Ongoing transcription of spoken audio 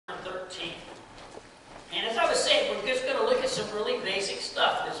13. And as I was saying, we're just going to look at some really basic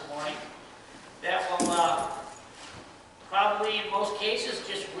stuff this morning that will probably, in most cases,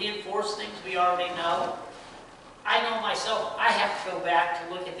 just reinforce things we already know. I know myself, I have to go back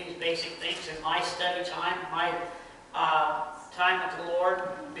to look at these basic things in my study time, my time with the Lord,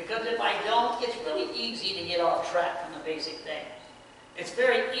 because if I don't, it's really easy to get off track on the basic things. It's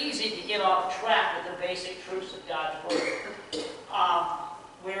very easy to get off track with the basic truths of God's Word.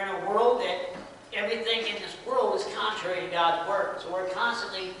 We're in a world that everything in this world is contrary to God's Word. So we're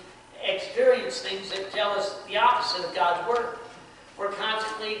constantly experiencing things that tell us the opposite of God's Word. We're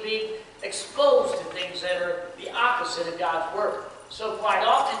constantly being exposed to things that are the opposite of God's Word. So quite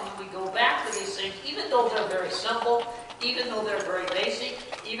often when we go back to these things, even though they're very simple, even though they're very basic,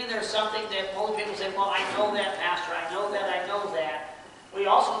 even there's something that most people say, well, I know that, Pastor, I know that, we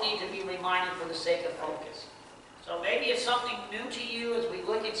also need to be reminded for the sake of focus. So maybe it's something new to you as we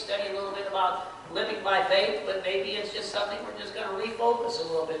look and study a little bit about living by faith, but maybe it's just something we're just going to refocus a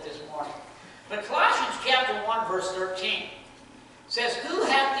little bit this morning. But Colossians chapter 1, verse 13 says, who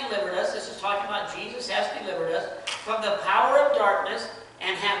hath delivered us, this is talking about Jesus has delivered us, from the power of darkness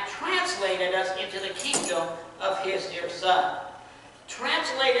and hath translated us into the kingdom of his dear Son.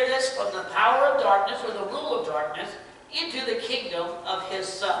 Translated us from the power of darkness, or the rule of darkness, into the kingdom of his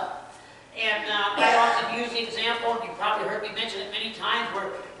Son. And I often use the example, and you've probably heard me mention it many times,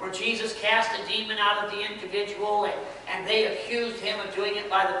 where Jesus cast a demon out of the individual, and they accused him of doing it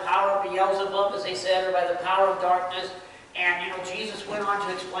by the power of Beelzebub, as they said, or by the power of darkness. And, Jesus went on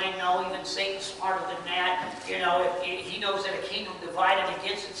to explain, no, even Satan's smarter than that. He knows that a kingdom divided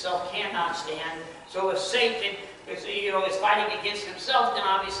against itself cannot stand. So if Satan is fighting against himself, then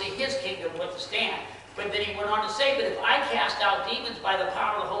obviously his kingdom wouldn't stand. But then he went on to say, but if I cast out demons by the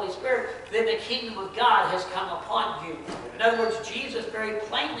power of the Holy Spirit, then the kingdom of God has come upon you. In other words, Jesus very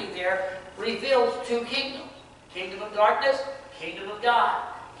plainly there reveals two kingdoms. Kingdom of darkness, kingdom of God.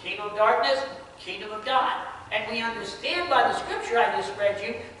 Kingdom of darkness, kingdom of God. And we understand by the scripture I just read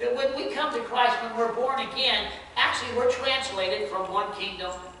you that when we come to Christ, when we're born again, actually we're translated from one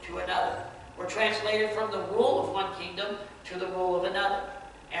kingdom to another. We're translated from the rule of one kingdom to the rule of another.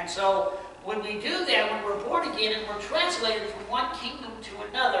 And so when we do that, when we're born again and we're translated from one kingdom to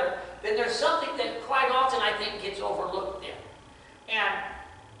another, then there's something that quite often I think gets overlooked there. And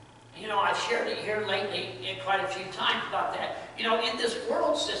I've shared it here lately quite a few times about that. In this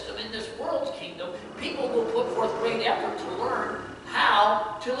world system, in this world's kingdom, people will put forth great effort to learn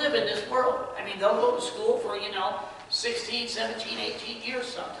how to live in this world. I mean, they'll go to school for, 16, 17, 18 years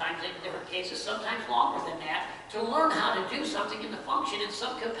sometimes, in different cases, sometimes longer than that, to learn how to do something and to function in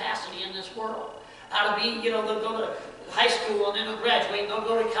some capacity in this world. How to be, they'll go to high school and then they'll graduate, and they'll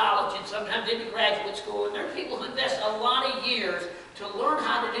go to college and sometimes into graduate school, and there are people who invest a lot of years to learn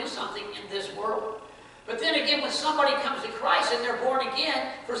how to do something in this world. But then again, when somebody comes to Christ and they're born again,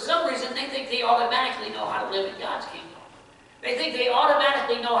 for some reason they think they automatically know how to live in God's kingdom. They think they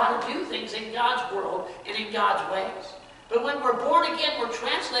automatically know how to do things in God's world and in God's ways. But when we're born again, we're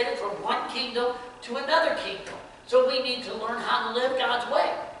translated from one kingdom to another kingdom. So we need to learn how to live God's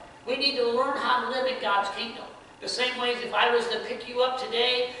way. We need to learn how to live in God's kingdom. The same way as if I was to pick you up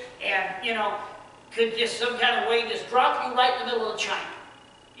today and, could just some kind of way just drop you right in the middle of China.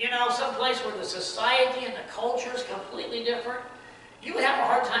 Some place where the society and the culture is completely different. You would have a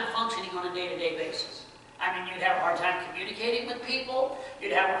hard time functioning on a day-to-day basis. I mean, you'd have a hard time communicating with people.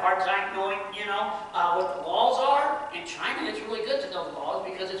 You'd have a hard time knowing, what the laws are. In China, it's really good to know the laws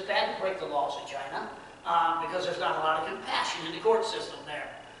because it's bad to break the laws in China because there's not a lot of compassion in the court system there.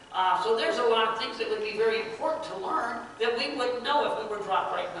 So there's a lot of things that would be very important to learn that we wouldn't know if we were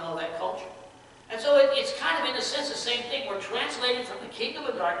dropped right in the middle of that culture. And so it's kind of, in a sense, the same thing. We're translated from the kingdom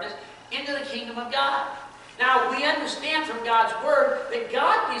of darkness into the kingdom of God. Now, we understand from God's Word that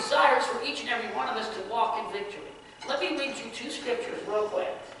God desires for each and every one of us to walk in victory. Let me read you two scriptures real quick.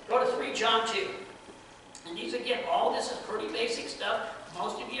 Go to 3 John 2. And these, again, all this is pretty basic stuff.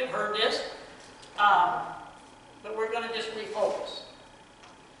 Most of you have heard this. But we're going to just refocus.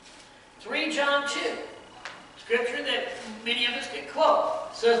 3 John 2. Scripture that many of us can quote.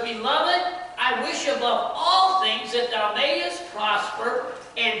 It says, Beloved, I wish above all things that thou mayest prosper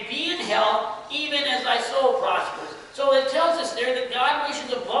and be in health, even as thy soul prospers. So it tells us there that God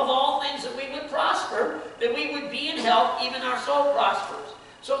wishes above all things that we would prosper, that we would be in health, even our soul prospers.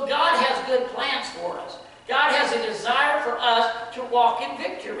 So God has good plans for us. God has a desire for us to walk in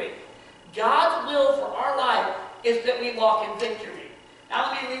victory. God's will for our life is that we walk in victory.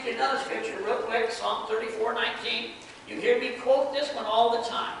 Now let me read you another scripture real quick, Psalm 34:19. You hear me quote this one all the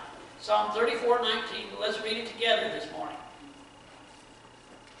time. Psalm 34:19. Let's read it together this morning.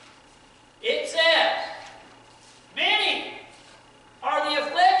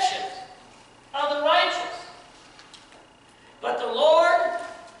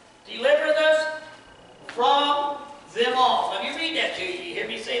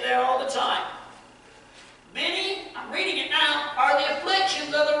 say that all the time. Many, I'm reading it now, are the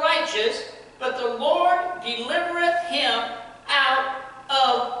afflictions of the righteous, but the Lord delivereth him out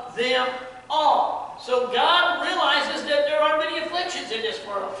of them all. So God realizes that there are many afflictions in this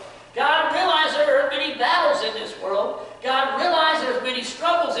world. God realizes there are many battles in this world. God realizes there's many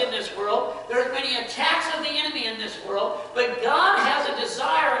struggles in this world. There's many attacks of the enemy in this world. But God has a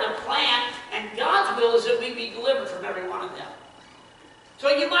desire and a plan, and God's will is that we be delivered from every one of them. So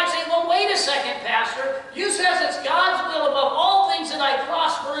you might say, well, wait a second, Pastor. You says it's God's will above all things that I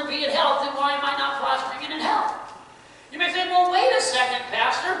prosper and be in health, then why am I not prospering and in health? You may say, well, wait a second,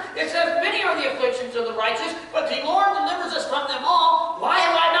 Pastor. It says many are the afflictions of the righteous, but the Lord delivers us from them all. Why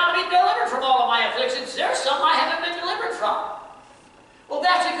have I not been delivered from all of my afflictions? There's some I haven't been delivered from. Well,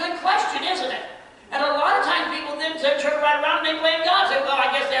 that's a good question, isn't it? And a lot of times people then turn right around and they blame God. Say, well,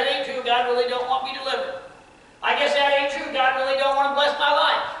 I guess that ain't true. God really don't want me delivered. I guess that ain't true. God really don't want to bless my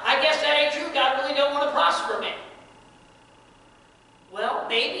life. I guess that ain't true. God really don't want to prosper me. Well,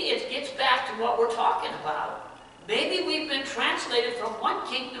 maybe it gets back to what we're talking about. Maybe we've been translated from one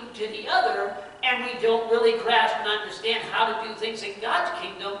kingdom to the other, and we don't really grasp and understand how to do things in God's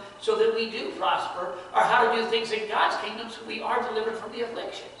kingdom so that we do prosper, or how to do things in God's kingdom so we are delivered from the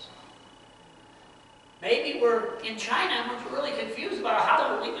afflictions. Maybe we're in China and we're really confused about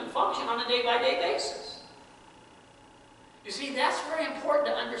how to even function on a day-by-day basis. You see, that's very important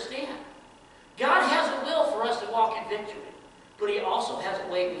to understand. God has a will for us to walk in victory, but He also has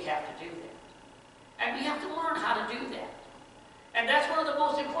a way we have to do that. And we have to learn how to do that. And that's one of the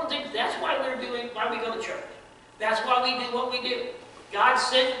most important things. That's why we go to church. That's why we do what we do. God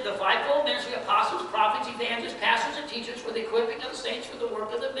sent the fivefold ministry, apostles, prophets, evangelists, pastors, and teachers for the equipping of the saints for the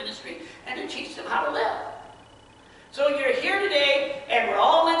work of the ministry and to teach them how to live. So you're here today, and we're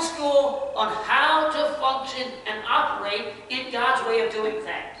all in school on how to function and operate in God's way of doing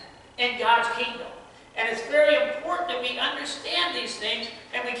things, in God's kingdom. And it's very important that we understand these things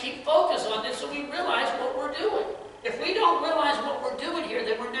and we keep focus on this so we realize what we're doing. If we don't realize what we're doing here,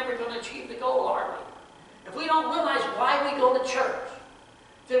 then we're never going to achieve the goal, are we? If we don't realize why we go to church,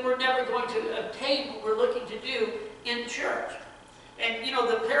 then we're never going to obtain what we're looking to do in church. And you know,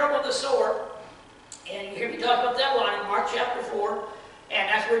 the parable of the sower, and you hear me talk about that line in Mark chapter 4, and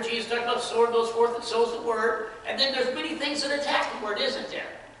that's where Jesus talks about the sower goes forth and sows the word. And then there's many things that attack the word, isn't there?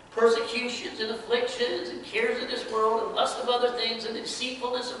 Persecutions and afflictions and cares of this world and lust of other things and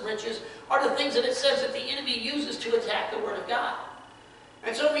deceitfulness of riches are the things that it says that the enemy uses to attack the word of God.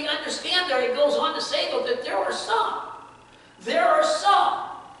 And so we understand there, it goes on to say though that there are some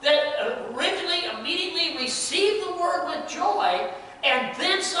that originally, immediately receive the word with joy, and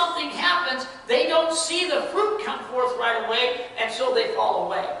then something happens, they don't see the fruit come forth right away, and so they fall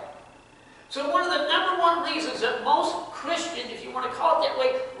away. So one of the number one reasons that most Christians, if you want to call it that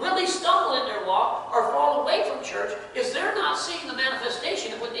way, really stumble in their walk or fall away from church is they're not seeing the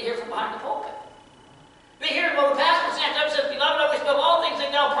manifestation of what they hear from behind the pulpit. They hear, well, the pastor stands up and says, beloved, I wish above all things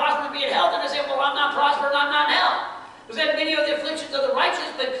that thou prosper and be in health. And they say, well, I'm not prospering, I'm not in health. Because that many of the afflictions of the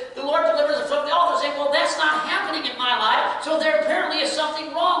righteous, but the Lord delivers us from the all. They say, well, that's not happening in my life, so there apparently is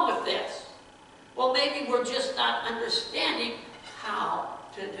something wrong with this. Well, maybe we're just not understanding how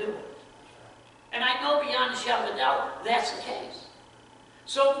to do it. And I know beyond a shadow of a doubt, that's the case.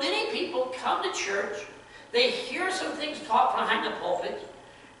 So many people come to church, they hear some things taught behind the pulpit,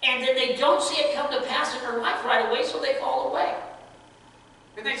 and then they don't see it come to pass in their life right away, so they fall away.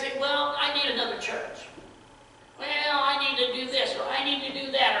 And they say, well, I need another church. Well, I need to do this, or I need to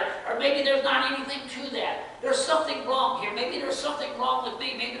do that, or maybe there's not anything to that. There's something wrong here. Maybe there's something wrong with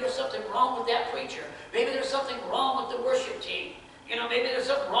me. Maybe there's something wrong with that preacher. Maybe there's something wrong with the worship team. You know, maybe there's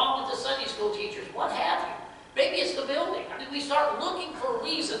something wrong with the Sunday school teachers, what have you. Maybe it's the building. I mean, we start looking for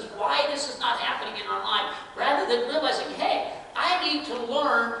reasons why this is not happening in our life, rather than realizing, hey, I need to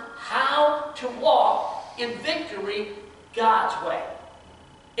learn how to walk in victory God's way.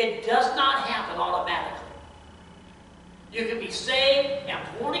 It does not happen automatically. You can be saved and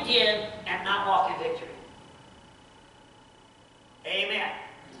born again and not walk in victory. Amen.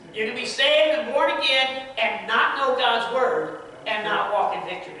 You can be saved and born again and not know God's word and not walk in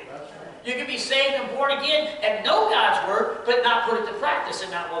victory. You can be saved and born again and know God's word, but not put it to practice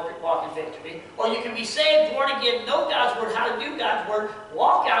and not walk in victory. Or you can be saved, born again, know God's word, how to do God's word,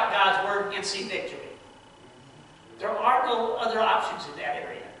 walk out God's word, and see victory. There are no other options in that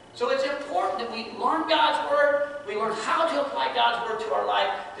area. So it's important that we learn God's word, we learn how to apply God's word to our life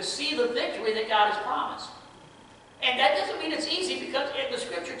to see the victory that God has promised. And that doesn't mean it's easy, because the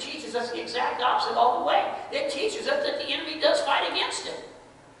Scripture teaches us the exact opposite all the way. It teaches us that the enemy does fight against it.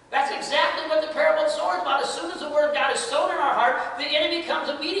 That's exactly what the parable of the sower is about. As soon as the word of God is sown in our heart, the enemy comes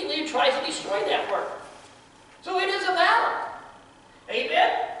immediately to destroy that work. So it is a battle.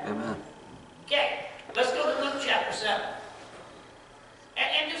 Amen? Amen. Okay, let's go to Luke chapter 7.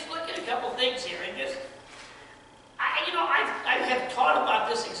 And just look at a couple things here. And just, I have taught about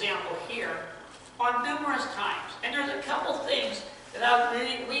this example here on numerous times. And there's a couple things that I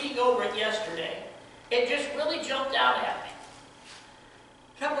was reading over it yesterday. It just really jumped out at me.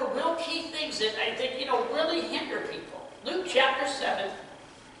 A couple of real key things that I think, really hinder people. Luke chapter 7,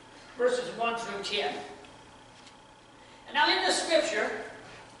 verses 1 through 10. And now in the scripture,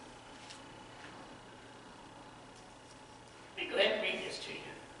 let me go ahead and read this to you.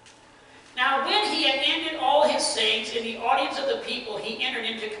 Now when he had ended all his sayings in the audience of the people, he entered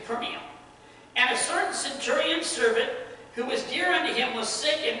into Capernaum. And a certain centurion's servant, who was dear unto him, was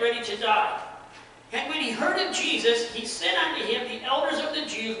sick and ready to die. And when he heard of Jesus, he sent unto him the elders of the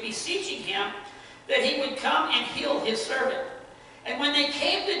Jews, beseeching him that he would come and heal his servant. And when they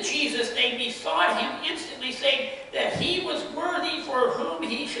came to Jesus, they besought him instantly, saying that he was worthy for whom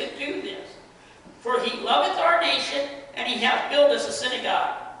he should do this. For he loveth our nation, and he hath built us a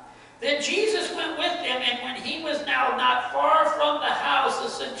synagogue. Then Jesus went with them, and when he was now not far from the house, the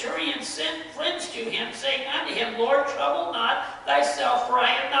centurion sent friends to him, saying unto him, Lord, trouble not thyself, for I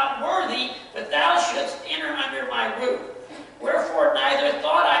am not worthy that thou shouldst enter under my roof. Wherefore neither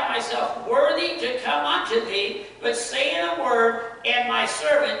thought I myself worthy to come unto thee, but say in a word, and my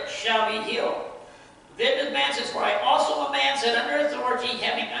servant shall be healed. Then the man says, For I also a man set under authority,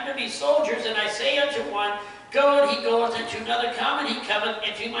 having under me soldiers, and I say unto one, Go, and he goeth, and to another, Come, and he cometh,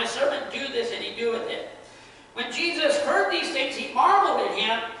 and to my servant, Do this, and he doeth it. When Jesus heard these things, he marveled at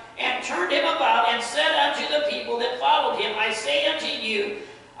him, and turned him about, and said unto the people that followed him, I say unto you,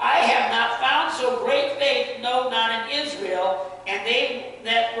 I have not found so great faith, no, not in Israel. And they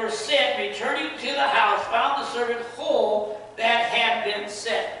that were sent, returning to the house, found the servant whole that had been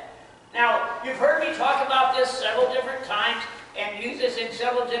sent. Now, you've heard me talk about this several different times, and use this in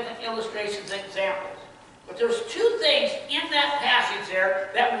several different illustrations and examples. But there's two things in that passage there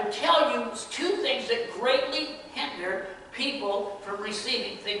that will tell you two things that greatly hinder people from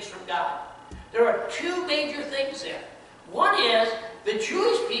receiving things from God. There are two major things there. One is the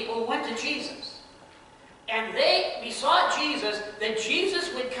Jewish people went to Jesus, and they besought Jesus that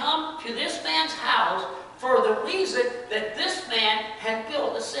Jesus would come to this man's house for the reason that this man had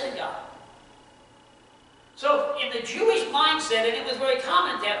built a synagogue. So in the Jewish mindset, and it was very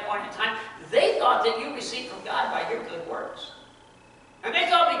common at that point in time, they thought that you received from God by your good works. And they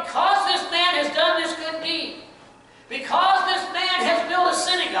thought because this man has done this good deed, because this man has built a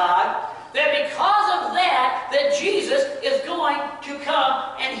synagogue, that because of that, that Jesus is going to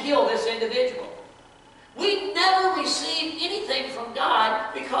come and heal this individual. We never receive anything from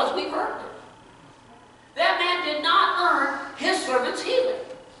God because we've earned it. That man did not earn his servant's healing.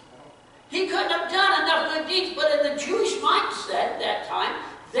 He couldn't have done enough good deeds, but in the Jewish mindset at that time,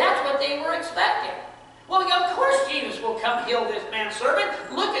 that's what they were expecting. Well, of course Jesus will come heal this man's servant.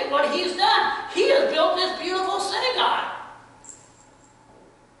 Look at what he's done. He has built this beautiful synagogue.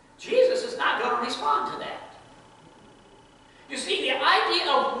 Jesus is not going to respond to that. You see, the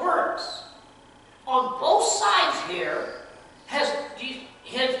idea of works on both sides here has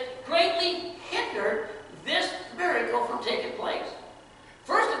greatly hindered this miracle from taking place.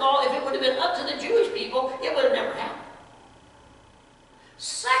 First of all, if it would have been up to the Jewish people, it would have never happened.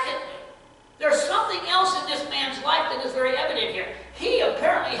 Secondly, there's something else in this man's life that is very evident here. He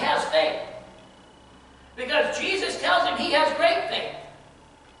apparently has faith, because Jesus tells him he has great faith.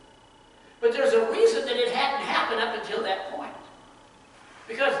 But there's a reason that it hadn't happened up until that point.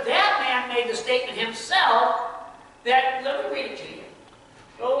 Because that man made the statement himself that, let me read it to you.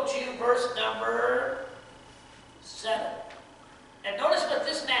 Go to verse number 7. And notice what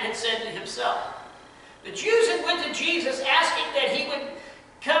this man had said to himself. The Jews had went to Jesus asking that he would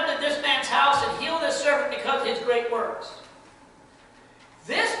come to this man's house and heal this servant because of his great works.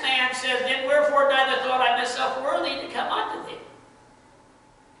 This man says, Then wherefore neither thought I myself worthy to come unto thee.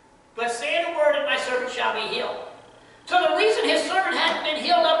 But say a word, and my servant shall be healed. So the reason his servant hadn't been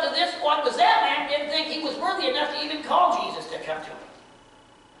healed up to this point was that man didn't think he was worthy enough to even call Jesus to come to him.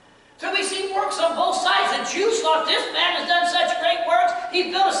 So we see works on both sides. The Jews thought this man has done such great works.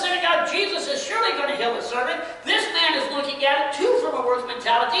 He's built a synagogue. Jesus is surely going to heal his servant. This man is looking at it too from a works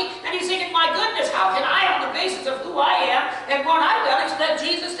mentality, and he's thinking, my goodness, how can I, on the basis of who I am and what I've done, expect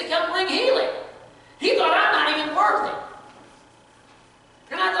Jesus to come bring healing? He thought, I'm not even worthy.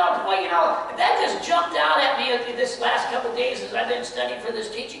 And I thought, boy, that just jumped out at me this last couple of days as I've been studying for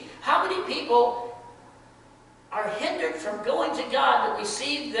this teaching. How many people are hindered from going to God to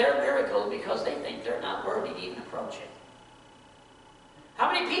receive their miracle because they think they're not worthy to even approach it? How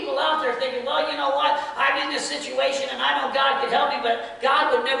many many people out there thinking, well, you know what? I'm in this situation and I know God could help me, but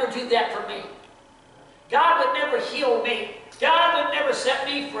God would never do that for me. God would never heal me. God would never set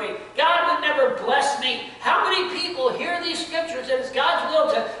me free. God would never bless me. How many people hear these scriptures that it's God's will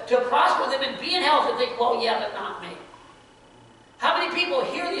to prosper them and be in health and think, well, yeah, but not me. How many people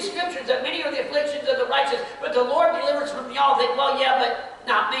hear these scriptures that many are the afflictions of the righteous, but the Lord delivers from y'all, think, well, yeah, but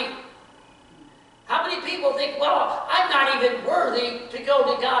not me. How many people think, well, I'm not even worthy to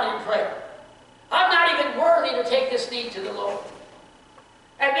go to God in prayer. I'm not even worthy to take this need to the Lord.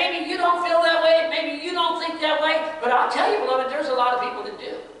 And maybe you don't feel that way, maybe you don't think that way, but I'll tell you, beloved, there's a lot of people that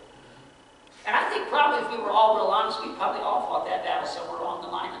do. And I think probably if we were all real honest, we probably all fought that battle somewhere along the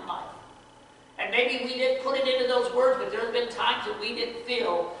line in life. And maybe we didn't put it into those words, but there have been times that we didn't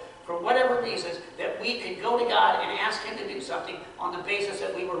feel, for whatever reasons, that we could go to God and ask Him to do something on the basis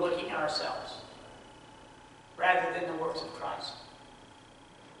that we were looking at ourselves, rather than the works of Christ.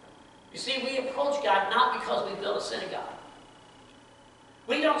 You see, we approach God not because we built a synagogue.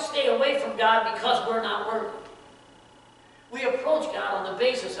 We don't stay away from God because we're not worthy. We approach God on the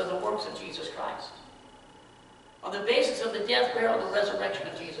basis of the works of Jesus Christ. On the basis of the death, burial, and the resurrection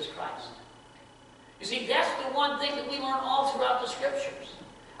of Jesus Christ. You see, that's the one thing that we learn all throughout the Scriptures.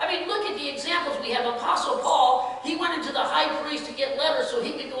 I mean, look at the examples we have. Apostle Paul, he went into the high priest to get letters so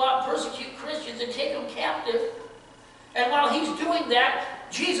he could go out and persecute Christians and take them captive. And while he's doing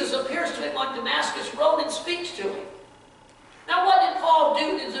that, Jesus appears to him on Damascus Road and speaks to him. Now, what did Paul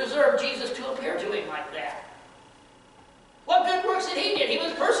do to deserve Jesus to appear to him like that? What good works did he do? He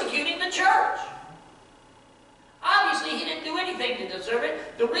was persecuting the church. Obviously, he didn't do anything to deserve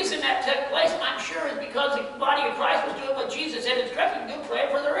it. The reason that took place, I'm sure, is because the body of Christ was doing what Jesus said instructed them to do,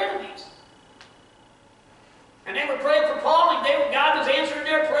 praying for their enemies. And they were praying for Paul, and God was answering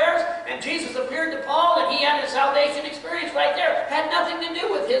their prayers, and Jesus appeared to Paul, and he had a salvation experience right there. Had nothing to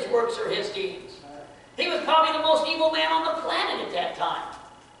do with his works or his deeds. He was probably the most evil man on the planet at that time.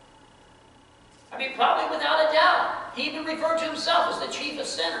 I mean, probably without a doubt. He even referred to himself as the chief of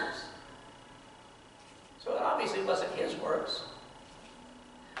sinners. So it obviously wasn't his works.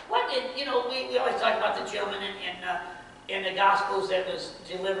 What did, you know, we always talk about the gentleman in the Gospels that was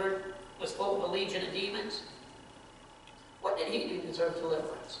delivered, was full of a legion of demons. What did he do to deserve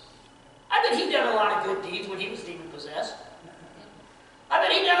deliverance? I bet he done a lot of good deeds when he was demon-possessed. I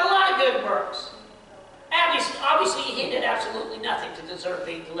bet he done a lot of good works. Obviously, he did absolutely nothing to deserve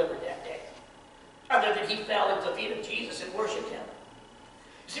being delivered that day, other than he fell at the feet of Jesus and worshipped him.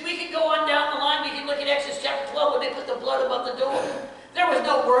 See, we can go on down the line. We can look at Exodus chapter 12 when they put the blood above the door. There was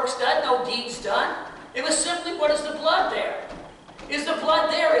no works done, no deeds done. It was simply, what is the blood there? Is the blood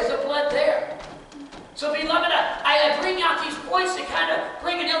there? Is the blood there? So, beloved, I bring out these points to kind of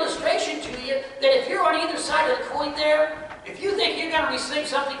bring an illustration to you that if you're on either side of the coin there, if you think you're going to receive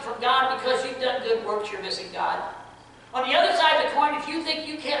something from God because you've done good works, you're missing God. On the other side of the coin, if you think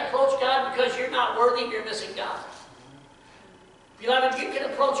you can't approach God because you're not worthy, you're missing God. Beloved, you can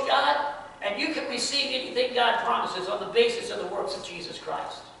approach God and you can receive anything God promises on the basis of the works of Jesus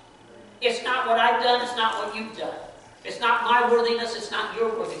Christ. It's not what I've done, it's not what you've done. It's not my worthiness, it's not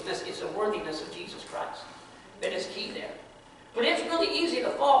your worthiness, it's the worthiness of Jesus Christ that is key there. But it's really easy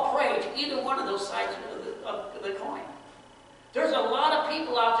to fall prey to either one of those sides of the coin. There's a lot of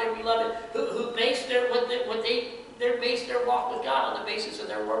people out there, beloved, who base their walk with God on the basis of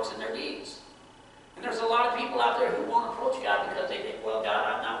their works and their deeds. And there's a lot of people out there who won't approach God because they think, well, God,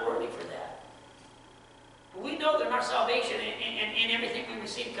 I'm not worthy for that. But we know that our salvation and everything we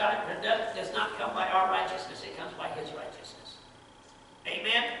receive, God does not come by our righteousness, it comes by His righteousness.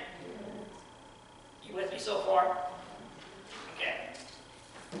 Amen? You with me so far? Okay.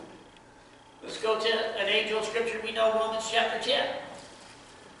 Let's go to an age-old scripture we know, Romans chapter 10.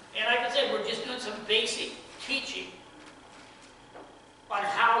 And like I said, we're just doing some basic teaching on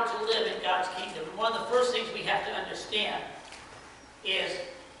how to live in God's kingdom. And one of the first things we have to understand is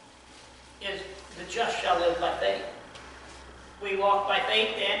the just shall live by faith. We walk by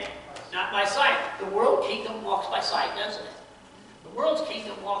faith then, not by sight. The world kingdom walks by sight, doesn't it? The world's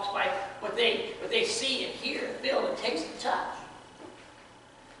kingdom walks by what they see and hear and feel and taste and touch.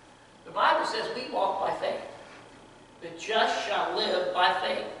 The Bible says we walk by faith. The just shall live by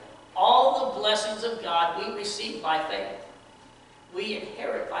faith. All the blessings of God we receive by faith. We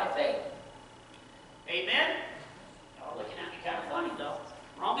inherit by faith. Amen? Y'all looking at me kind of funny though.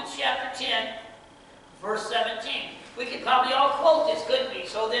 Romans chapter 10, verse 17. We could probably all quote this, couldn't we?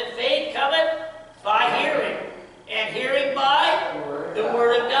 So then faith cometh by hearing, and hearing by the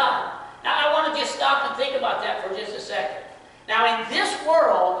Word of God. Now I want to just stop and think about that for just a second. Now in this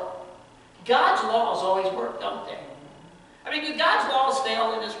world, God's laws always work, don't they? I mean, do God's laws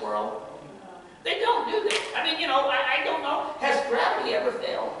fail? They don't do that. I mean, you know, I don't know. Has gravity ever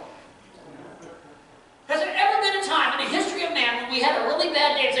failed? Has there ever been a time in the history of man when we had a really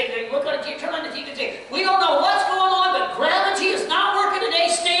bad day and say, look on the TV, turn on the TV and say, we don't know what's going on, but gravity is not working today,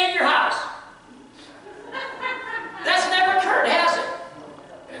 stay in your house? That's never occurred, has it?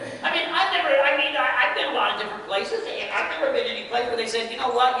 I mean, I've been a lot of different places, and I've never been any place where they said, you know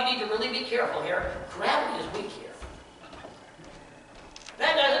what, you need to really be careful here. Gravity is weak here.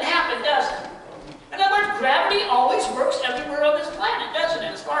 That doesn't happen, does it? In other words, gravity always works everywhere on this planet, doesn't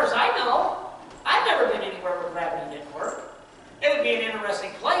it? As far as I know, I've never been anywhere where gravity didn't work. It would be an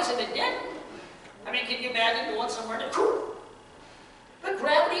interesting place if it didn't. I mean, can you imagine going somewhere that, but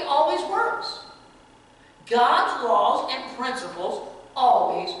gravity always works. God's laws and principles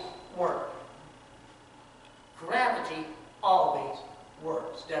always work. Gravity always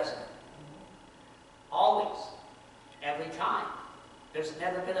works, doesn't it? Always. Every time. There's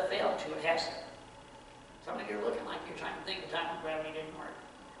never been a fail to it, has there? Some of you are looking like you're trying to think of a time when gravity didn't work.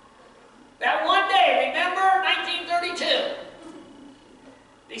 That one day, remember 1932,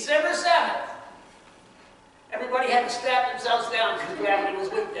 December 7th, everybody had to strap themselves down because gravity was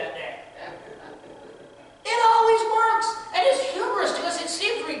weak that day. It always works, and it's humorous to us. It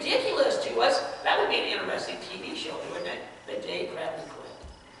seems ridiculous to us. That would be an interesting TV show, wouldn't it? The day gravity quit.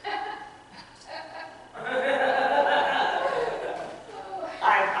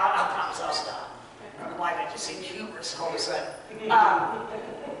 I promise I'll stop. I don't know why that just seemed humorous all of a sudden.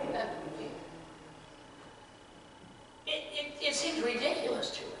 It seems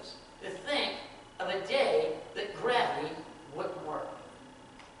ridiculous to us to think of a day that gravity wouldn't work.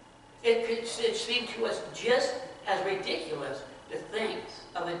 It seemed to us just as ridiculous to think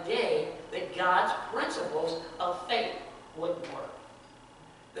of a day that God's principles of faith wouldn't work.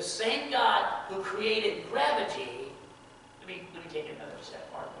 The same God who created gravity, let me take another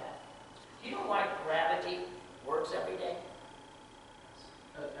step part of that. Do you know why gravity works every day?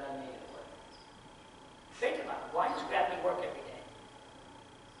 Because God made it work. Think about it. Why does gravity work every day?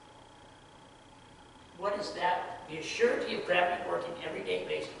 What is that? The assurity of gravity working every day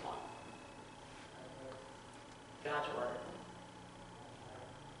based upon God's Word.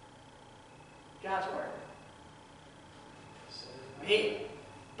 God's Word. He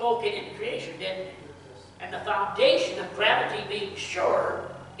spoke it into creation, didn't he? And the foundation of gravity being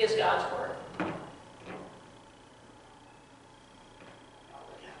sure is God's Word.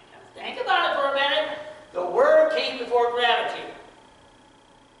 Think about it for a minute. The Word came before gravity.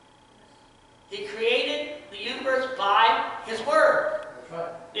 He created the universe by His Word. That's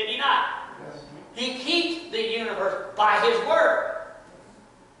right. Did He not? Yes. He keeps the universe by His Word.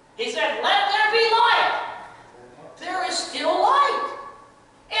 He said, let there be light. There is still light.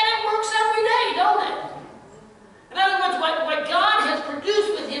 And it works every day, don't it? In other words, what God has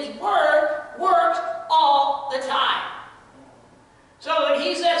produced with His Word works all the time. So when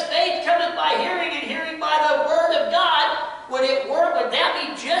He says faith cometh by hearing and hearing by the Word of God, would it work? Would that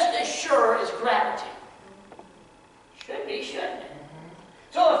be just as sure as gravity? Should be, shouldn't it?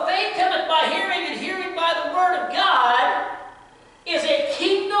 So if faith cometh by hearing and hearing by the Word of God is a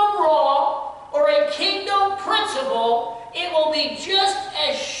kingdom law or a kingdom principle, it will be just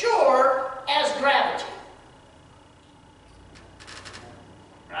as sure as gravity.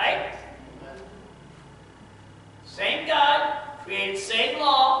 Right? Same God, created same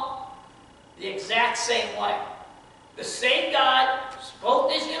law, the exact same way. The same God who spoke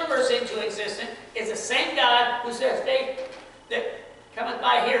this universe into existence is the same God who says faith that cometh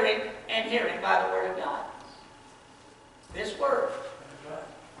by hearing and hearing by the Word of God. This Word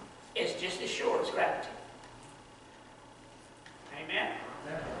is just as sure as gravity. Amen?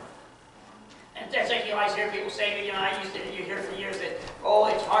 And that's like you always hear people say, you hear for years that, oh,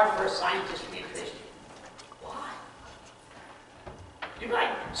 it's hard for a scientist to be a Christian. Why? You're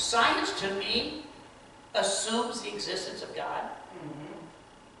right. Science, to me, assumes the existence of God.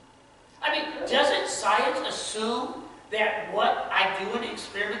 I mean, doesn't science assume that what I do in an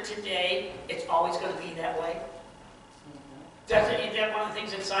experiment today, it's always going to be that way? Doesn't is that one of the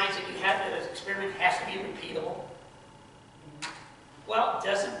things in science that you have that an experiment has to be repeatable? Well,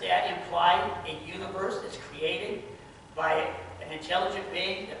 doesn't that imply a universe that's created by an intelligent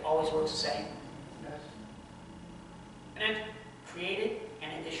being that always works the same? Yes. And it's created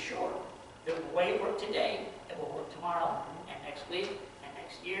and it is sure that the way it works today, it will work tomorrow and next week and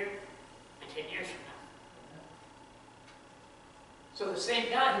next year and 10 years from now. So the same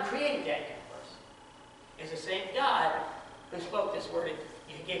God who created that universe is the same God who spoke this word, and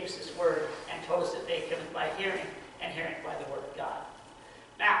He gave us this word and told us that faith cometh by hearing and hearing by the Word of God.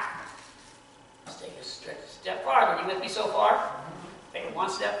 Now, let's take a step farther. Are you with me so far? Take it one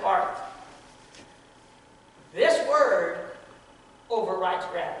step farther. This word overrides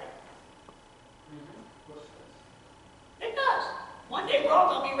gravity. It does. One day we're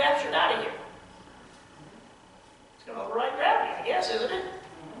all going to be raptured out of here. It's going to override gravity, I guess, isn't it?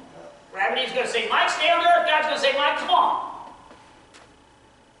 Gravity's going to say, Mike, stay on earth. God's going to say, Mike, come on.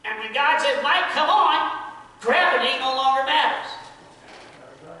 And when God says, Mike, come on, gravity no longer matters.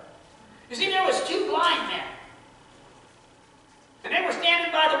 You see, there was two blind men. And they were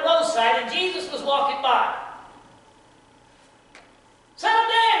standing by the roadside, and Jesus was walking by. Son of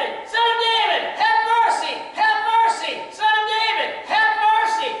David, have mercy, have mercy. Son of David, have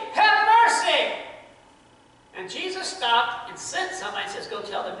mercy, have mercy. And Jesus stopped and sent somebody and says, go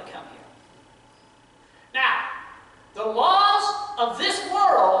tell them to come here. Now, the laws of this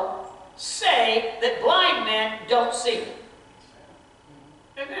world say that blind men don't see.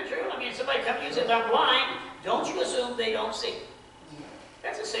 Isn't that true? I mean, somebody comes to you and says, I'm blind, don't you assume they don't see.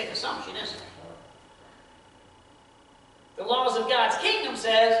 That's a safe assumption, isn't it? The laws of God's kingdom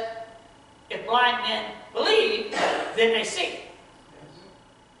says, if blind men believe, then they see.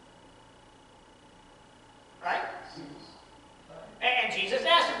 Right? And Jesus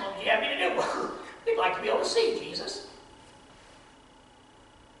asked him, what would you have me to do? Well, we'd like to be able to see, Jesus.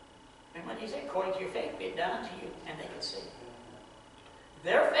 And what did he say? According to your faith, be it done unto you, and they can see.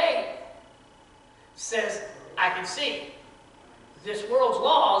 Their faith says, I can see. This world's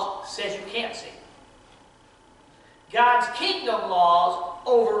laws says you can't see. God's kingdom laws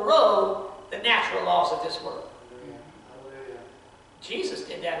overrode the natural laws of this world. Jesus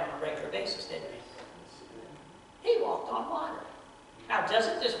did that on a regular basis, didn't he? He walked on water. Now,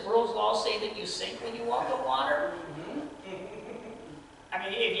 doesn't this world's law say that you sink when you walk on water? I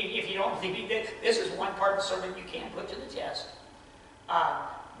mean, if you don't think this is one part of the sermon you can't put to the test.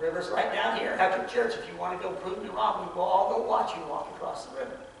 River's right down here after church. If you want to go prove me wrong, we will all go watch you walk across the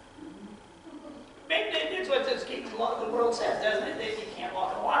river. Maybe it's what this kingdom law of the world says, doesn't it? That you can't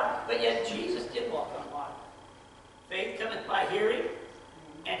walk on water. But yet Jesus did walk on water. Faith cometh by hearing,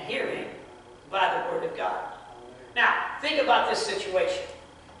 and hearing by the word of God. Now, think about this situation.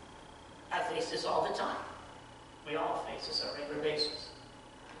 I face this all the time. We all face this on a regular basis.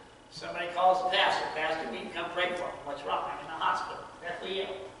 Somebody calls the pastor. Pastor, we can come pray for him. What's wrong? I'm in the hospital. Deathly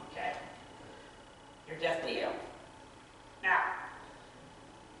ill. Okay? You're deathly ill. Now,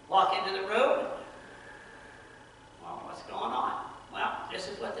 walk into the room. Well, what's going on? Well, this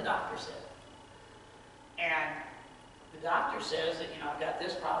is what the doctor said. And the doctor says that, I've got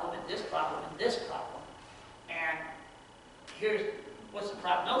this problem and this problem and this problem. And here's what's the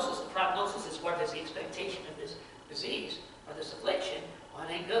prognosis. The prognosis is what is the expectation of this disease or this affliction. Well,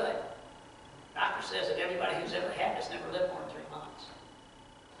 it ain't good. The doctor says that everybody who's ever had this never lived more than 3 months.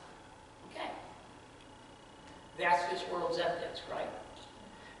 Okay. That's this world's evidence, right?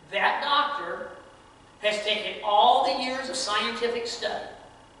 That doctor has taken all the years of scientific study,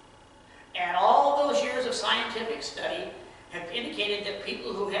 and all those years of scientific study have indicated that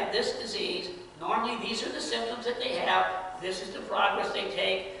people who have this disease, normally these are the symptoms that they have, this is the progress they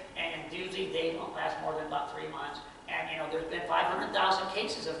take, and usually they don't last more than about 3 months. And, there's been 500,000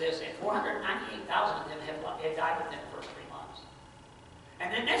 cases of this, and 498,000 of them have died within the first 3 months.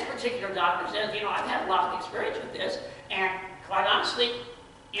 And then this particular doctor says, I've had a lot of experience with this, and quite honestly,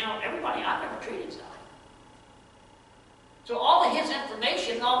 everybody I've ever treated is dying. So all of his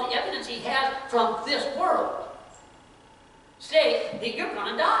information and all the evidence he has from this world say that you're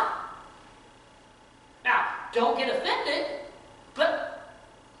going to die. Now, don't get offended, but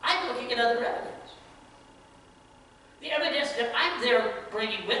I'm looking at other evidence. The evidence that I'm there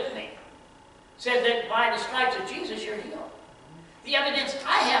bringing with me says that by the stripes of Jesus, you're healed. The evidence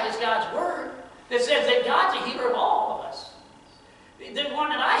I have is God's Word that says that God's a healer of all of us. The one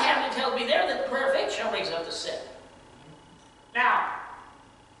that I have that tells me there that the prayer of faith shall raise up the sick. Now,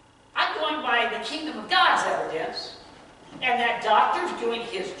 I'm going by the kingdom of God's evidence, and that doctor's doing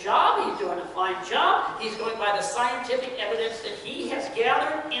his job. He's doing a fine job. He's going by the scientific evidence that he has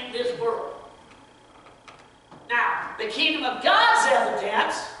gathered in this world. Now, the kingdom of God's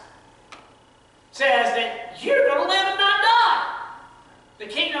evidence says that you're going to live and not die. The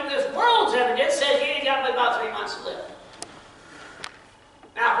kingdom of this world's evidence says you ain't got but about 3 months to live.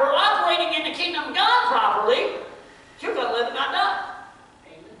 Now, if we're operating in the kingdom of God properly, you're going to live and not die.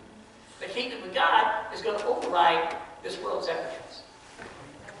 Amen. The kingdom of God is going to override this world's evidence.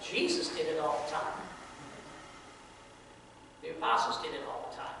 Jesus did it all the time. The apostles did it all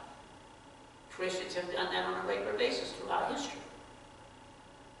the time. Christians have done that on a regular basis throughout history.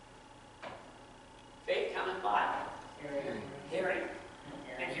 Faith cometh by hearing,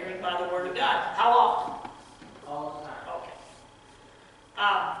 and hearing by the word of God. How often? All the time. Okay.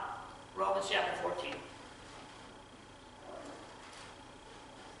 Romans chapter 14.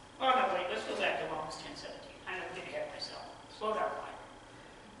 Oh, no, wait, let's go back to Romans 10:17. I'm getting ahead of myself. Slow down, Mike.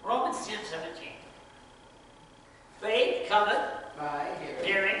 Romans 10:17. Faith cometh By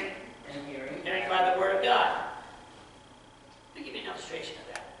hearing, and hearing. hearing by the word of God. Let me give you an illustration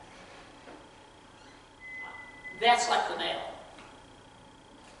of that. That's like the mail.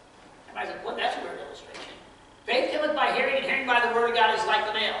 Everybody's like, well, that's a weird illustration. Faith cometh by hearing, and hearing by the word of God is like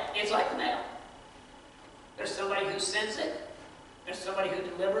the mail. It's like the mail. There's somebody who sends it, there's somebody who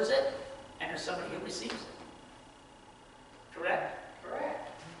delivers it, and there's somebody who receives it. Correct? Correct.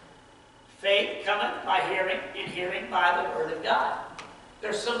 Faith cometh by hearing, and hearing by the word of God.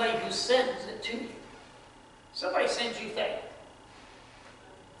 There's somebody who sends it to you. Somebody sends you faith.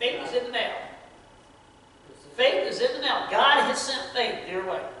 Faith is in the mail. Faith is in the mail. God has sent faith your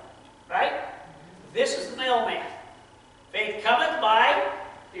way. Right? This is the mailman. Faith cometh by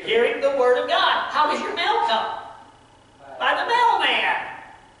hearing the word of God. How does your mail come? By the mailman.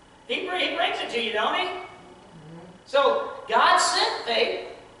 He brings it to you, don't he? So, God sent faith.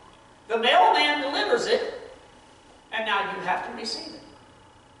 The mailman delivers it. And now you have to receive it.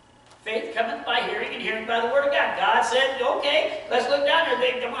 Faith cometh by hearing, and hearing by the word of God. God said, okay, let's look down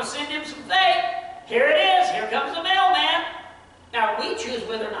there. I'm going to send him some faith. Here it is. Here comes the mailman. Now, we choose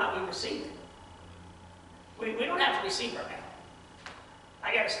whether or not we receive it. We don't have to receive our mail.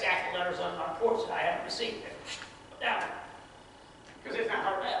 I got a stack of letters on my porch that I haven't received. Put down. Because it's not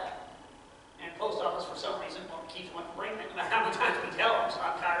our mail. And post office, for some reason, keeps wanting to bring it. No matter how many times we tell them, so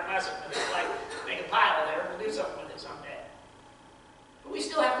I'm tired of messing with it. It's like, make a pile there, we'll do something with it someday. But we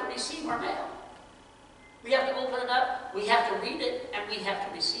still have to receive our mail. We have to open it up, we have to read it, and we have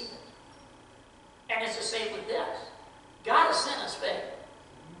to receive it. And it's the same with this. God has sent us faith.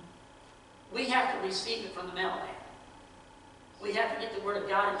 We have to receive it from the mailman. We have to get the word of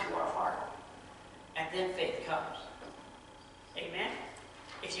God into our heart. And then faith comes. Amen?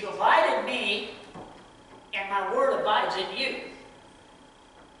 If you abide in me, and my word abides in you,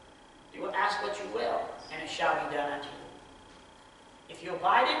 you will ask what you will, and it shall be done unto you. If you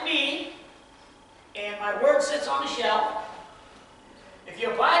abide in me, and my word sits on the shelf, if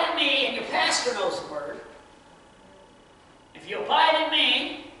you abide in me, and your pastor knows the word, if you abide in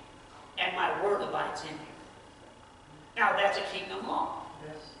me, and my word abides in you. Now that's a kingdom law.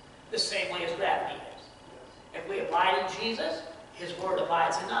 Yes. The same way as gravity is. If we abide in Jesus, his word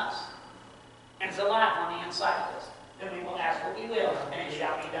abides in us. And it's alive on the inside of us. Then we will ask what we will, and it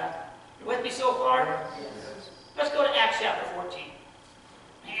shall be done. You with me so far? Yes. Let's go to Acts chapter 14.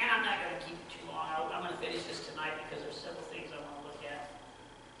 Man, I'm not going to keep it too long. I'm going to finish this tonight because there's several things I want to look at.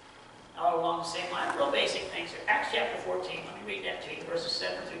 All along the same line. Real basic things here. Acts chapter 14. Let me read that to you. Verses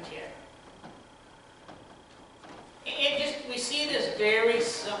 7 through 10. We see this very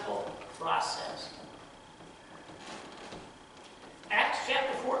simple process. Acts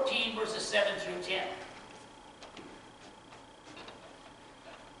chapter 14, verses 7 through 10.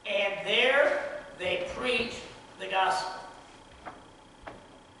 And there they preached the gospel.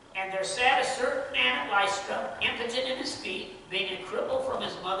 And there sat a certain man at Lystra, impotent in his feet, being a cripple from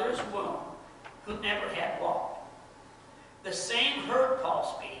his mother's womb, who never had walked. The same heard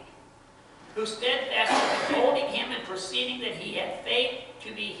Paul speak, who steadfastly beholding him and perceiving that he had faith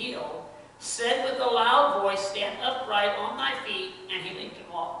to be healed, said with a loud voice, stand upright on thy feet, and he leaped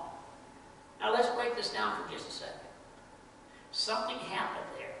and walked. Now let's break this down for just a second. Something happened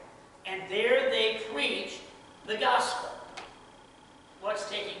there, and there they preached the gospel. What's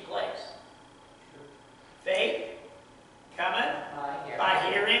taking place? Faith cometh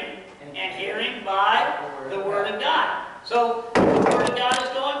by hearing, and hearing by the word of God. So the word of God is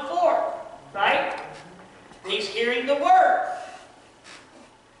going forth, right? He's hearing the word.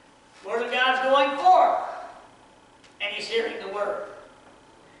 The word of God's going forth, and he's hearing the word.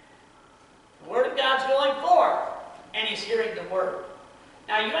 The word of God's going forth, and he's hearing the word.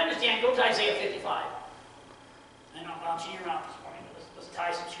 Now you understand, go to Isaiah 55. And I'm bouncing you around this morning, but let's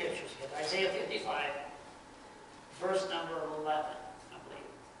tie some scriptures together. Isaiah 55, verse number 11, I believe.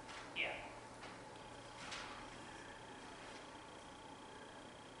 Yeah.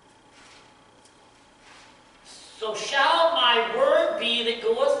 So shall my word be that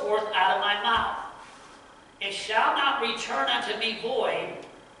goeth forth out of my mouth. It shall not return unto me void,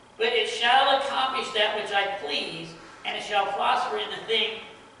 but it shall accomplish that which I please, and it shall prosper in the thing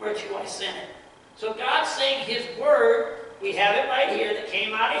whereto I sent it. So God's saying his word, we have it right here, that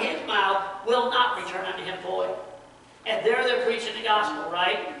came out of his mouth, will not return unto him void. And there they're preaching the gospel,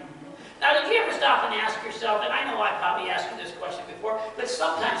 right? Now, did you ever stop and ask yourself, and I know I probably asked you this question before, but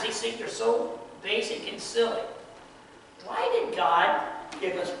sometimes these things are so basic and silly. Why did God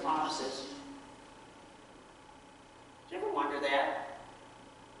give us promises? Did you ever wonder that?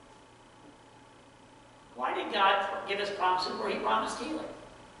 give us promises where he promised healing.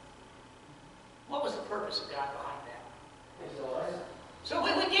 What was the purpose of God behind that? So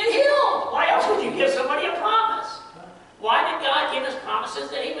we would get healed. Why else would you give somebody a promise? Why did God give us promises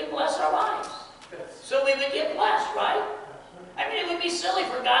that he would bless our lives? So we would get blessed, right? I mean, it would be silly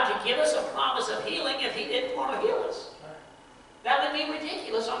for God to give us a promise of healing if he didn't want to heal us. That would be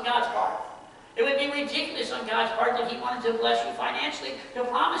ridiculous on God's part. It would be ridiculous on God's part that he wanted to bless you financially, to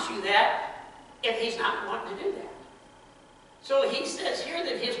promise you that, if he's not wanting to do that. So he says here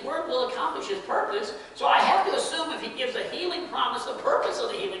that his word will accomplish his purpose. So I have to assume if he gives a healing promise, the purpose of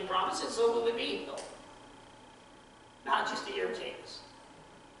the healing promise is so we would be healed. Not just to irritate us.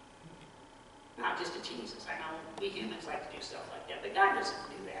 Not just to tease us. I know we humans like to do stuff like that, but God doesn't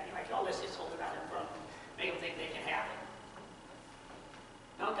do that. You're like, oh, let's just hold it out in front of them. Make them think they can have it.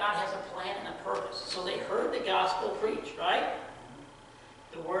 No, God has a plan and a purpose. So they heard the gospel preached, right?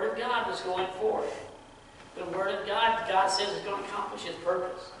 The word of God was going forth. The word of God, God says, is going to accomplish his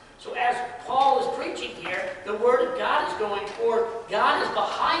purpose. So as Paul is preaching here, the word of God is going forth. God is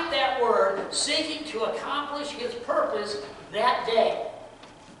behind that word, seeking to accomplish his purpose that day.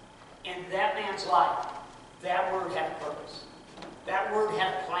 In that man's life, that word had a purpose. That word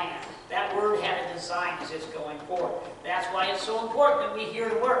had a plan. That word had a design as it's going forth. That's why it's so important that we hear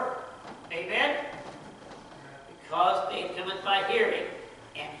the word. Amen? Because faith cometh by hearing,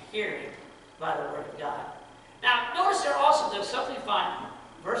 and hearing by the word of God. Now, notice there also, there's something fun.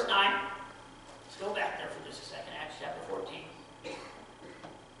 Verse 9. Let's go back there for just a second. Acts chapter 14.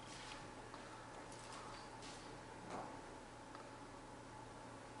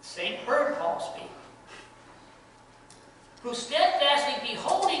 The same heard Paul speak, who steadfastly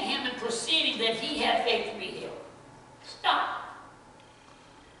beholding him and perceiving that he had faith to be healed. Stop.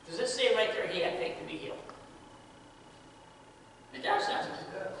 Does it say right there he had faith to be healed? It does, doesn't it?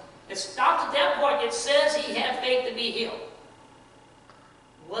 It stops at that point. It says he had faith to be healed.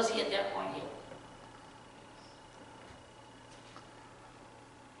 Was he at that point healed?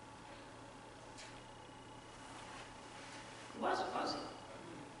 He wasn't, was he?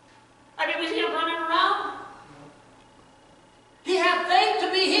 I mean, was he running around? He had faith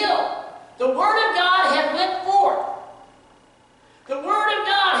to be healed. The word of God had went forth. The word of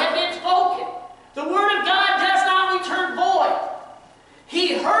God had been spoken. The word of God does not return void.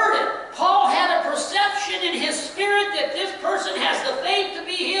 He heard it. Paul had a perception in his spirit that this person has the faith to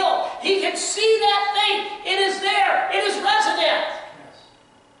be healed. He can see that faith. It is there. It is resident.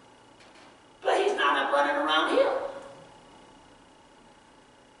 But he's not up running around healed.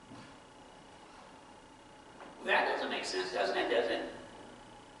 That doesn't make sense, doesn't it? Does it?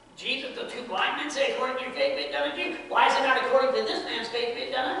 Jesus, the two blind men say, according to your faith be it done unto you. Why is it not according to this man's faith be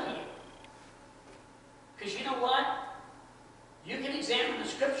it done unto you? Because you know what? You can examine the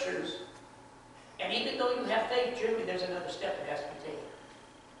scriptures, and even though you have faith, generally there's another step that has to be taken.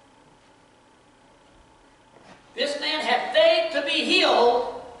 This man had faith to be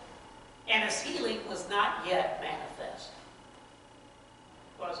healed, and his healing was not yet manifest.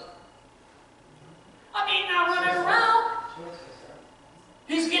 Was it? I mean, not running around.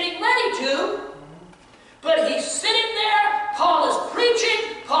 He's getting ready to, but he's sitting there. Paul is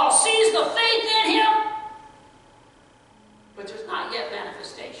preaching. Paul sees the faith in him, but there's not yet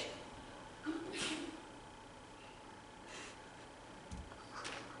manifestation.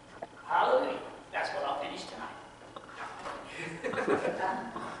 Hallelujah. That's what I'll finish tonight.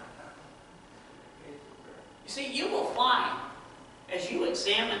 You see, you will find, as you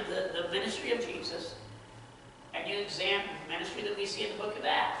examine the ministry of Jesus, and you examine the ministry that we see in the book of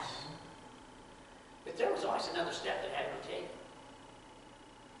Acts, that there was always another step that had to be taken.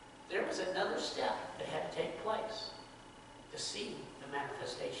 There was another step that had to take place to see the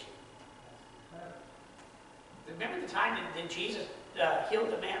manifestation. Remember the time that Jesus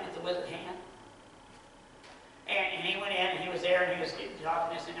healed the man with the withered hand? And he went in and he was there and he was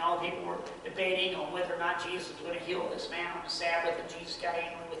talking this, and all the people were debating on whether or not Jesus was going to heal this man on the Sabbath, and Jesus got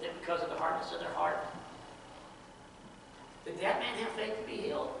angry with them because of the hardness of their heart. Did that man have faith to be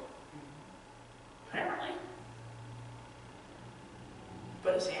healed? Apparently.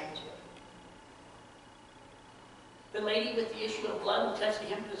 But his hand was withered. The lady with the issue of blood who touched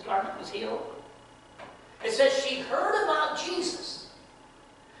him with his garment was healed. It says she heard about Jesus.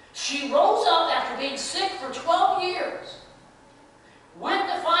 She rose up after being sick for 12 years, went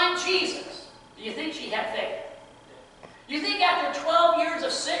to find Jesus. Do you think she had faith? Do you think after 12 years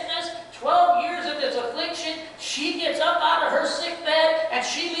of sickness, 12 years of this affliction, she gets up out of her sick bed and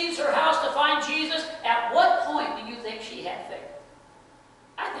she leaves her house to find Jesus? At what point do you think she had faith?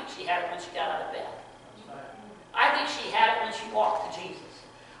 I think she had it when she got out of bed. I think she had it when she walked to Jesus.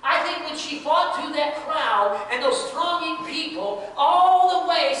 I think when she fought through that crowd and those thronging people all the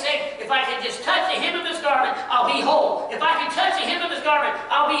way saying, if I can just touch the hem of his garment, I'll be whole. If I can touch the hem of his garment,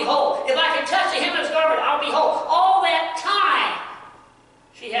 I'll be whole. If I can touch the hem of his garment, I'll be whole. All that time,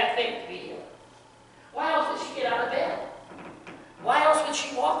 she had faith to be healed. Why else would she get out of bed? Why else would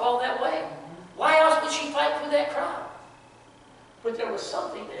she walk all that way? Why else would she fight through that crowd? But there was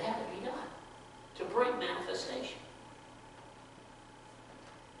something that had to be done to bring manifestation.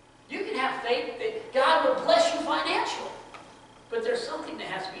 You can have faith that God will bless you financially, but there's something that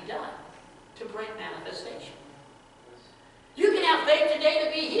has to be done to bring manifestation. You can have faith today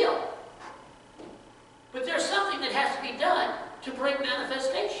to be healed, but there's something that has to be done to bring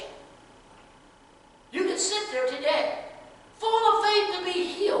manifestation. You can sit there today, full of faith to be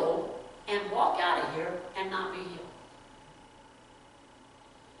healed, and walk out of here and not be healed.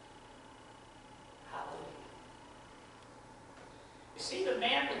 See the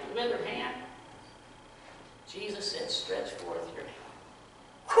man with the withered hand? Jesus said, stretch forth your hand.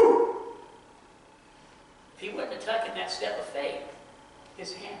 Whew! If he wouldn't have taken that step of faith,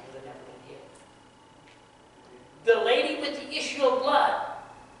 his hand would have never been healed. The lady with the issue of blood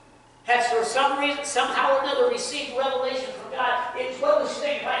has for some reason, somehow or another, received revelation from God. It's what was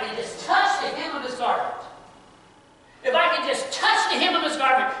saying, if I can just touch the hem of his garment. If I can just touch the hem of his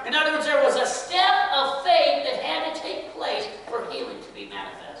garment. In other words, there was a step of faith that had to take place for healing to be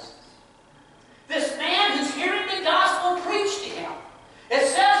manifest. This man who's hearing the gospel preached to him. It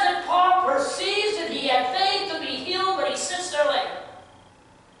says that Paul perceives that he had faith to be healed, but he sits there late.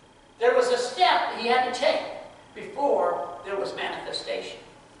 There was a step that he had to take before there was manifestation.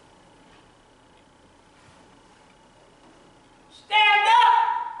 Stand up!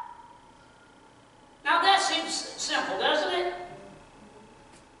 Now that seems simple, doesn't it?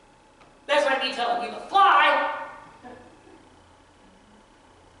 That's like me telling you to fly.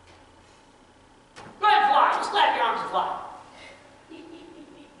 Go ahead and fly. Just clap your arms and fly.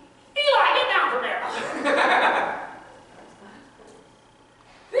 Eli, get down from there.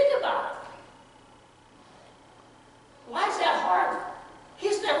 Think about it. Why is that hard?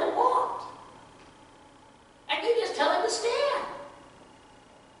 He's never walked. And you just tell him to stand.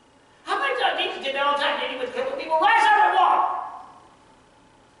 How many times Jesus did that all the time? Did he with crippled people? Rise up and walk.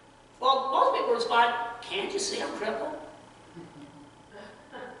 Well, most people respond, can't you see I'm crippled?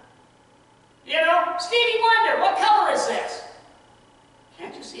 You know, Stevie Wonder, what color is this?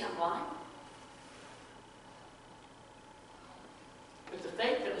 Can't you see I'm blind? With the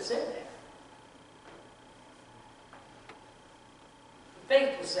faith that was in there. The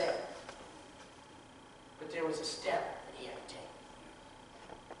faith was there. But there was a step that he had to take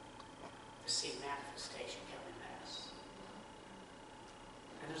to see manifestation come in mass.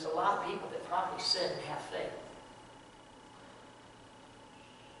 And there's a lot of people that probably sit and have faith,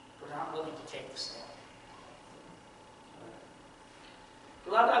 but aren't willing to take the step.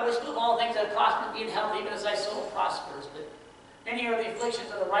 Beloved, I wish above all things that prosper me in health, even as thy soul prospers. But many are the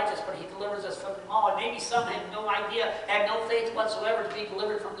afflictions of the righteous, but he delivers us from them all. And maybe some had no idea, had no faith whatsoever to be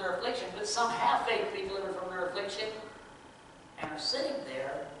delivered from their affliction, but some have faith to be delivered from their affliction and are sitting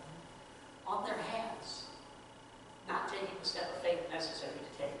there on their hands, not taking the step of faith necessary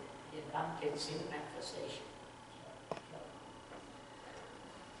to take it. Not getting to see the manifestation.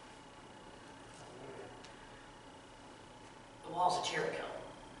 The walls of Jericho.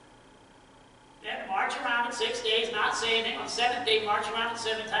 Then march around in 6 days, not say anything. On the 7th day, march around it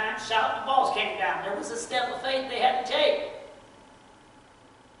 7 times, shout, and the walls came down. There was a step of faith they had to take.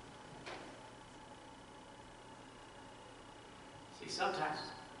 See, sometimes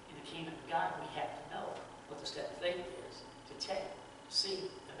in the kingdom of God, we have to know what the step of faith is to take, to see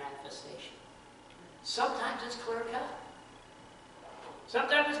the manifestation. Sometimes it's clear cut.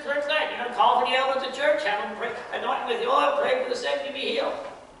 Sometimes it's clear cut. You know, call for the elders of the church, have them pray, anoint them with the oil, pray for the sick to be healed.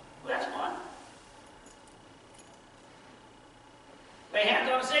 Well, that's one. Lay hands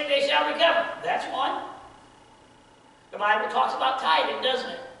on the sick, they shall recover. That's one. The Bible talks about tithing, doesn't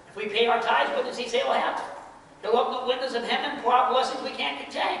it? If we pay our tithes, what does he say will happen? He'll open the windows of heaven and pour out blessings we can't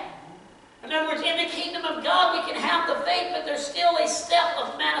contain. In other words, in the kingdom of God, we can have the faith, but there's still a step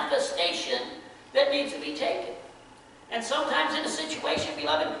of manifestation that needs to be taken. And sometimes in a situation,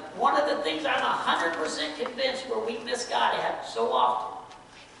 beloved, one of the things I'm 100% convinced where we miss God at so often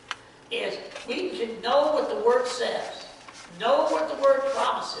is we can know what the Word says, know what the Word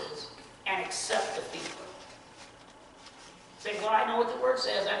promises, and accept the feedback. Say, well, I know what the Word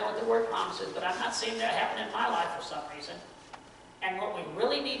says, I know what the Word promises, but I'm not seeing that happen in my life for some reason. And what we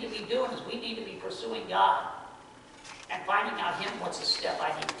really need to be doing is we need to be pursuing God and finding out Him, what's the step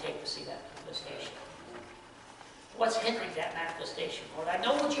I need to take to see that manifestation. What's hindering that manifestation, Lord? I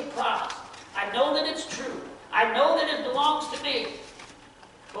know what you promised. I know that it's true. I know that it belongs to me.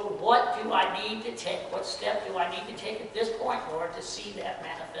 But what do I need to take? What step do I need to take at this point, Lord, to see that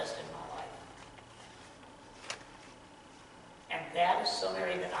manifest in my life? And that is some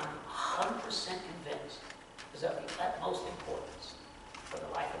area that I'm 100% convinced is of the utmost importance for the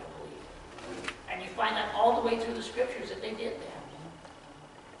life of a believer. And you find that all the way through the scriptures that they did that.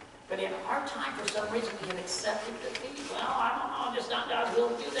 But in our time, for some reason, we have accepted defeat. Well, I don't know, it's not God's will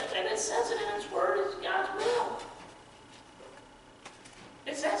to do that. And it says it in His Word, it's God's will.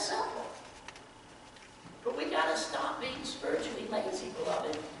 It's that simple. But we got to stop being spiritually lazy,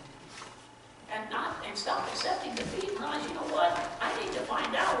 beloved. And stop accepting defeat and realize, you know what? I need to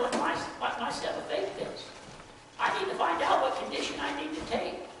find out what my step of faith is. I need to find out what condition I need to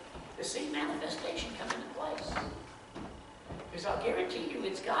take to see manifestation come into place. Because I'll guarantee you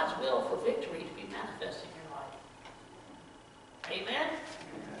it's God's will for victory to be manifest in your life. Amen?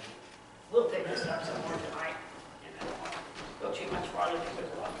 We'll pick this up some more tonight. And I don't want to go too much farther because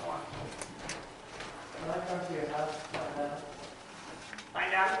there's a lot more. When I come to your house,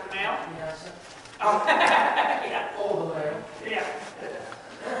 Find out the mail? Yes. Oh, yeah. All the mail. Yeah.